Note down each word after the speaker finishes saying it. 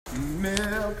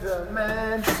Milk the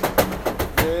man,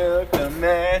 milk the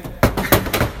man.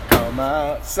 Come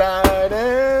outside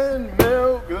and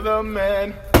milk the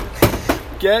man.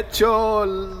 Get your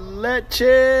leche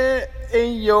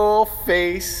in your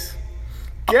face.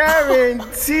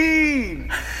 Guaranteed.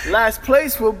 Last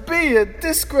place will be a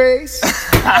disgrace.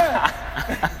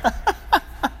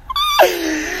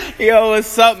 Yo,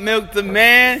 what's up, Milk the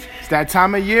Man? It's that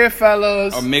time of year,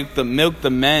 fellas. Or milk the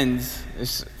men's.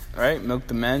 It's, right? Milk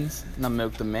the men's, not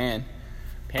milk the man.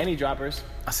 Panty droppers.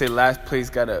 I say last place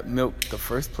gotta milk the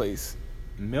first place.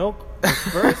 Milk the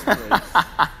first place.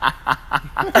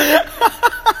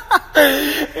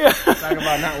 Talk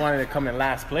about not wanting to come in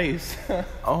last place.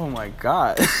 Oh my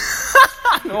God.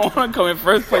 I don't want to come in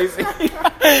first place.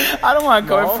 I don't want to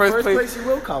come in first place. First place you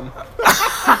will come.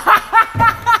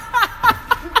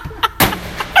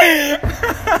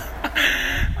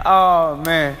 Oh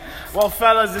man. Well,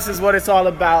 fellas, this is what it's all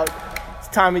about. It's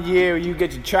time of year where you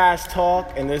get your trash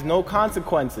talk and there's no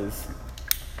consequences.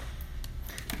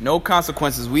 No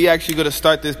consequences. We actually going to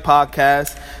start this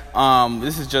podcast.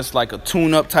 This is just like a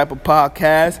tune-up type of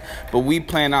podcast, but we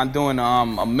plan on doing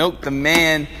a Milk the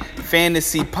Man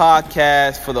fantasy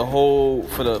podcast for the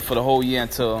whole year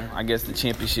until I guess the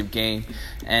championship game.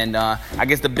 And I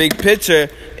guess the big picture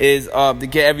is to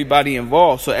get everybody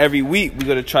involved. So every week we're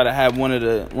gonna try to have one of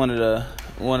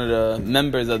the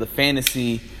members of the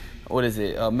fantasy. What is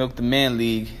it? Milk the Man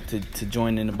League to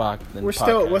join in the box. We're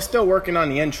still working on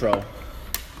the intro.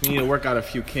 We need to work out a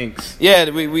few kinks. Yeah,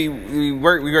 we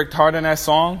worked hard on that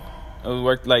song. We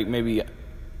worked like maybe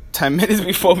 10 minutes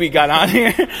before we got on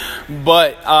here.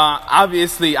 But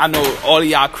obviously, I know all of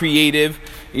y'all creative,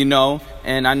 you know,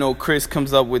 and I know Chris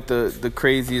comes up with the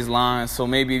craziest lines. So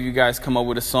maybe if you guys come up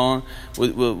with a song,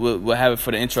 we'll have it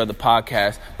for the intro of the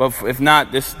podcast. But if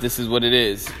not, this is what it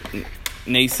is.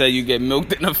 Nate said you get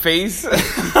milked in the face.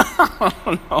 I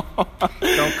don't know.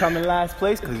 Don't come in last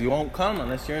place because you won't come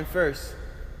unless you're in first.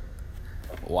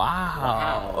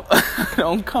 Wow.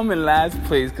 Don't come in last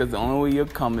place because the only way you'll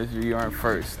come is if you're in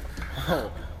first. Oh,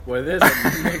 well, there's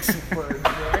a mix of words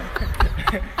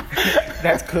there.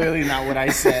 That's clearly not what I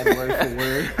said word for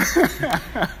word.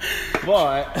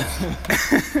 But,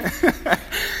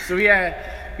 so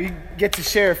we get to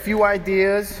share a few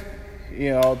ideas.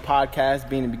 You know, podcast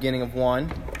being the beginning of one.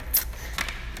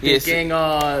 Yes. Thinking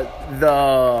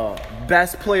the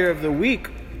best player of the week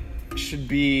should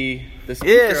be the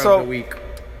speaker of the week.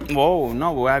 Whoa,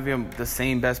 no, we'll have him the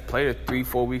same best player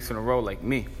 3-4 weeks in a row like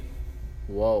me.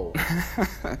 Whoa.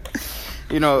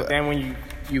 You know. But then when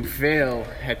you fail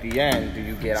at the end, do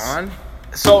you get on?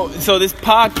 So this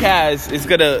podcast is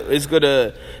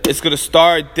gonna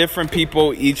start different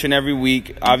people each and every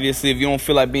week. Obviously, if you don't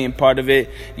feel like being part of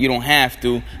it, you don't have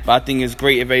to. But I think it's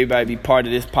great if everybody be part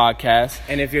of this podcast.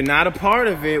 And if you're not a part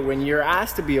of it, when you're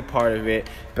asked to be a part of it,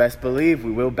 best believe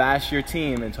we will bash your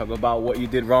team and talk about what you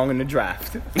did wrong in the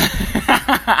draft.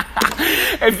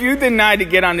 If you denied to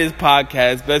get on this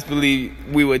podcast, best believe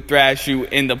we would thrash you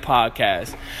in the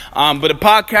podcast. But the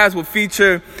podcast will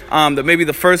feature maybe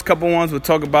the first couple ones will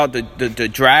talk about the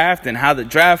draft and how the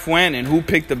draft went and who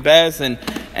picked the best and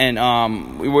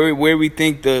where we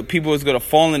think the people is going to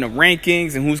fall in the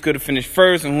rankings and who's going to finish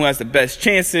first and who has the best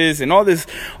chances and all this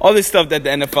stuff that the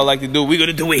NFL like to do. We're going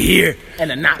to do it here. And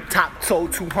the not top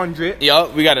sold 200.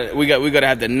 Yup, we gotta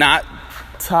have the not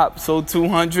top sold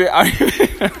 200.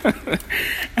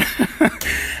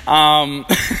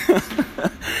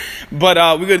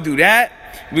 But we're gonna do that.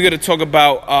 We're gonna talk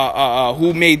about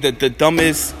who made the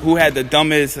dumbest, who had the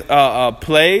dumbest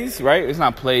plays. Right? It's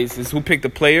not plays. It's who picked the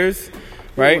players.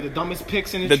 Right? Ooh, the dumbest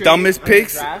picks in the trade, dumbest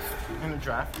picks in the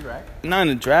draft. You're right. Not in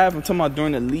the draft. I'm talking about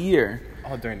during the year.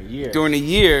 Oh, during the year. During the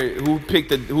year, who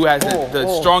has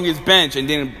the strongest bench and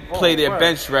didn't play their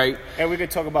bench right. And we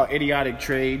could talk about idiotic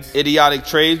trades. We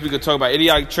could talk about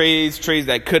idiotic trades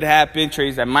that could happen,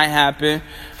 trades that might happen.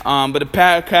 But the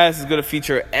podcast is going to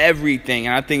feature everything,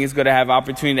 and I think it's going to have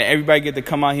opportunity that everybody get to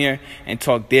come out here and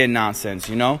talk their nonsense,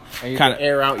 you know? And you can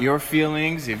air out your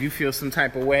feelings. If you feel some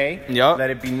type of way,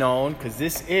 let it be known, because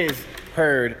this is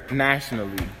heard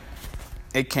nationally.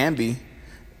 It can be,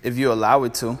 if you allow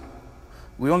it to.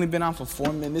 We only been on for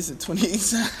 4 minutes and 28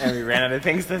 seconds. And we ran out of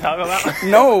things to talk about?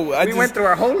 No. We went through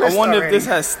our whole list I wonder already. if this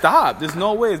has stopped. There's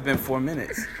no way it's been 4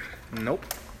 minutes. Nope.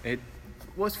 It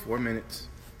was 4 minutes.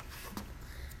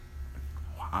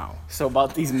 Wow. So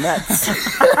about these Mets.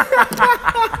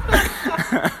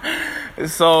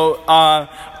 So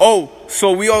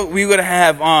we gonna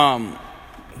have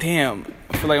damn.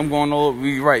 I feel like I'm going all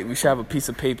over. Right. We should have a piece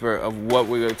of paper of what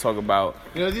we're gonna talk about.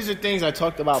 You know, these are things I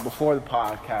talked about before the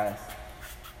podcast.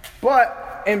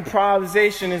 But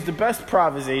improvisation is the best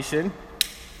improvisation.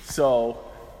 So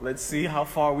let's see how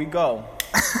far we go.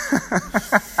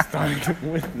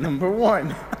 Starting with number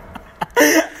 1.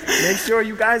 Make sure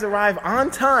you guys arrive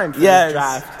on time for this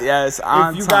draft. Yes,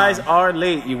 on time. If you guys are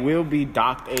late, you will be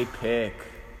docked a pick.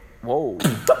 Whoa.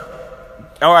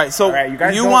 All right, so you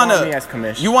guys don't want me as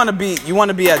commissioner. You want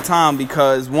to be at time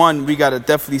because one, we gotta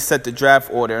definitely set the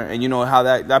draft order, and you know how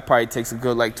that probably takes a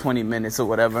good like 20 minutes or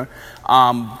whatever.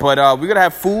 But we're gonna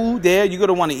have food there. You're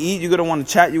gonna want to eat. You're gonna want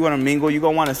to chat. You're gonna mingle. You're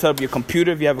gonna want to set up your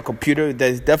computer if you have a computer.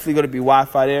 There's definitely gonna be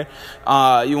Wi-Fi there.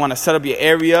 You want to set up your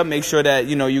area. Make sure that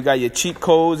you got your cheat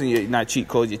codes and your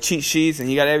cheat sheets, and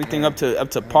you got everything up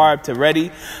to par, up to ready.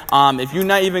 If you're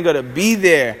not even gonna be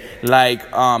there,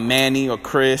 like Manny or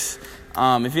Chris.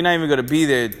 If you're not even gonna be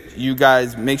there, you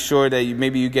guys make sure that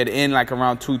you get in like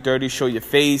around 2:30. Show your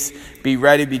face, be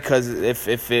ready, because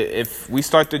if we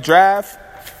start the draft,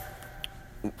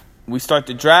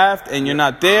 and you're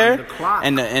not there,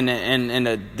 and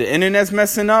the internet's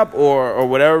messing up, or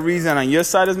whatever reason on your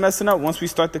side is messing up. Once we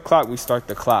start the clock, we start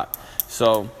the clock.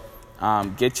 So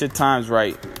get your times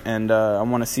right, and I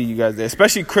want to see you guys there,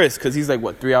 especially Chris, because he's like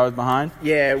 3 hours behind.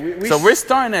 Yeah, we're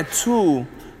starting at 2.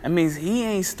 That means he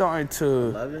ain't starting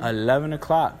till 11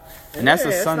 o'clock. And that's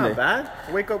a Sunday. That's not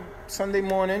bad. Wake up Sunday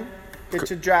morning,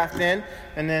 get your draft in,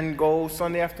 and then go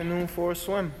Sunday afternoon for a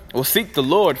swim. Well, seek the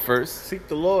Lord first. Seek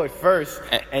the Lord first,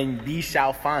 and ye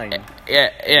shall find.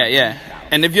 Yeah.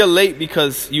 And if you're late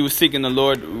because you were seeking the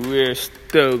Lord, we're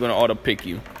still going to auto-pick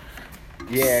you.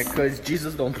 Yeah, because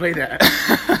Jesus don't play that.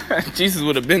 Jesus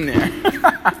would have been there.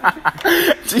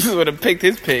 Jesus would have picked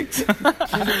his picks. Jesus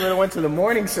would have went to the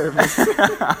morning service.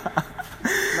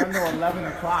 Not no 11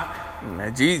 o'clock.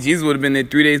 Jesus would have been there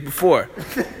 3 days before.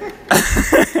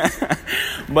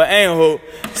 But anyhow,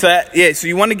 so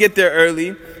you want to get there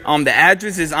early. The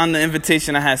address is on the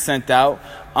invitation I had sent out.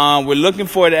 We're looking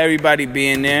forward to everybody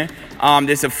being there.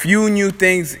 There's a few new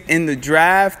things in the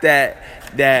draft that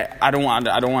I don't want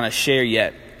to share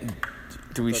yet.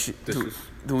 Do we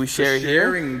share it here?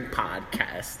 Sharing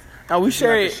podcast. No, we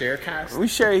share it. Sharecast? We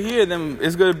share it here. Then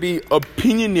it's gonna be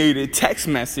opinionated text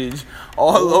message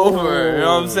all over. You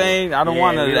know what I'm saying? I don't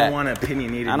want that. I don't want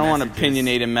opinionated. I don't want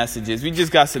opinionated messages. We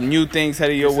just got some new things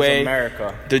headed your way. This is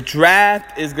America. The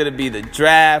draft is gonna be the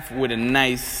draft with a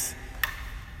nice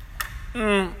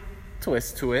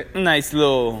twist to it. A nice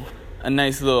little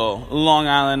Long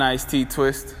Island iced tea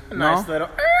twist. Nice little.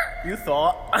 You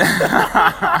thought.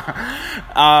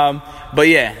 But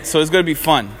yeah, so it's gonna be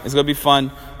fun.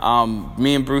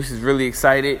 Me and Bruce is really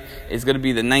excited. It's gonna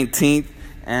be the 19th,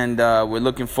 and we're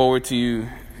looking forward to you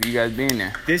guys being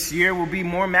there. This year will be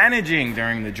more managing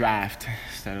during the draft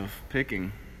instead of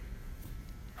picking.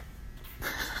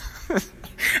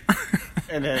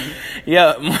 And then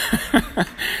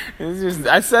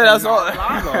I said that's all.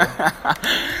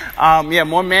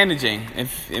 More managing.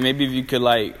 If you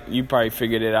could, you probably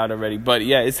figured it out already, but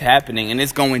yeah, it's happening and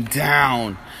it's going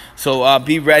down. So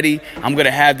be ready. I'm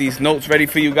gonna have these notes ready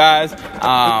for you guys.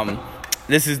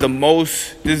 This is the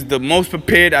most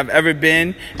prepared I've ever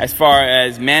been as far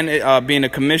as being a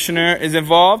commissioner is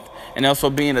involved, and also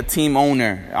being a team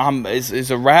owner. It's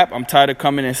a wrap. I'm tired of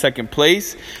coming in second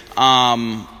place.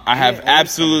 I have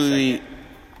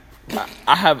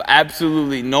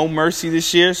absolutely no mercy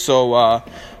this year. So,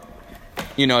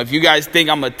 if you guys think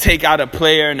I'm going to take out a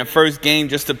player in the first game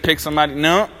just to pick somebody,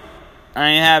 no, I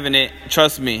ain't having it.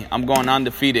 Trust me, I'm going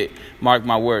undefeated. Mark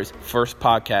my words. First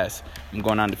podcast, I'm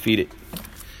going undefeated.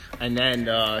 And then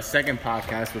the second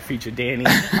podcast will feature Danny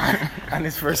on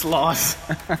his first loss.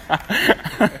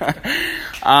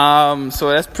 So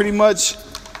that's pretty much...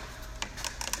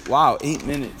 Wow, 8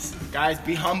 minutes. Guys,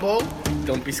 be humble.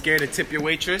 Don't be scared to tip your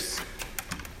waitress.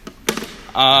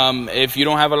 If you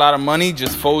don't have a lot of money,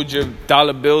 just fold your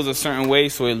dollar bills a certain way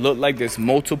so it look like there's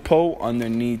multiple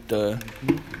underneath the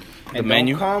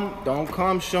menu. Don't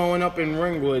come showing up in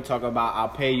Ringwood talk about I'll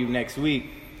pay you next week.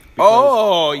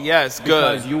 Oh, yes,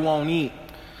 good. Because you won't eat.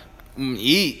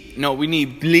 Eat? No, we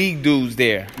need league dues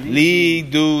there.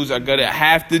 League dues are gonna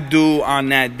have to do on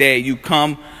that day. You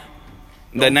come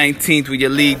the 19th with your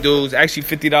league dues. Actually,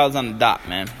 $50 on the dot,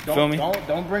 man. Feel me?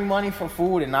 Don't bring money for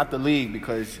food and not the league,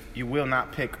 because you will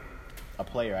not pick a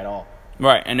player at all.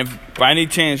 Right, and if by any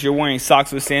chance you're wearing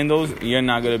socks with sandals, you're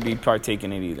not going to be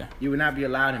partaking in it either. You would not be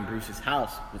allowed in Bruce's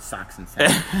house with socks and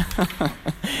sandals.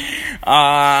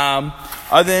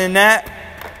 Other than that,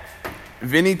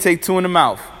 Vinny, take 2 in the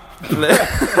mouth.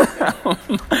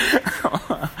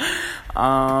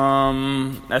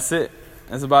 That's it.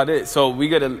 That's about it. So we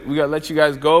gotta let you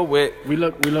guys go with. We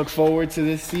look forward to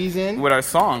this season with our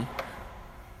song.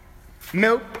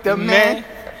 Milk the Man.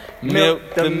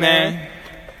 Milk the man.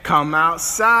 Come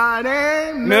outside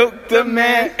and Milk the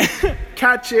man.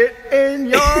 Catch it in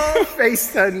your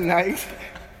face tonight.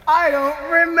 I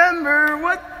don't remember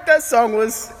what the song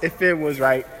was, if it was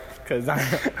right, because I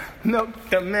Milk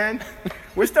the man.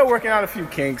 We're still working out a few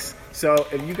kinks, so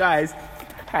if you guys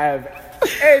have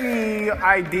any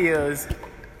ideas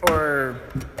or...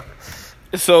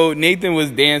 So Nathan was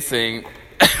dancing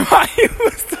while he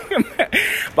was talking about,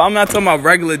 but I'm not talking about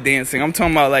regular dancing. I'm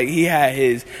talking about like he had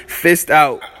his fist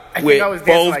out with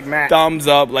both like thumbs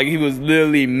up, like he was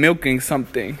literally milking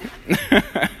something.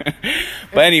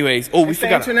 But anyways, we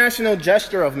forgot the international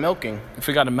gesture of milking. I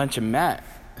forgot to mention Matt.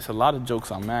 It's a lot of jokes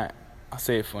on Matt. I'll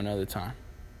say it for another time.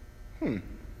 A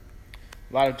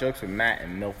lot of jokes with Matt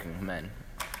and milking men.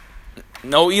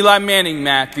 No Eli Manning,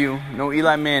 Matthew. No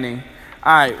Eli Manning.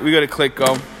 All right, we got to click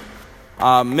go.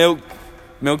 Milk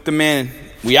the man.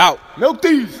 We out. Milk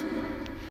these.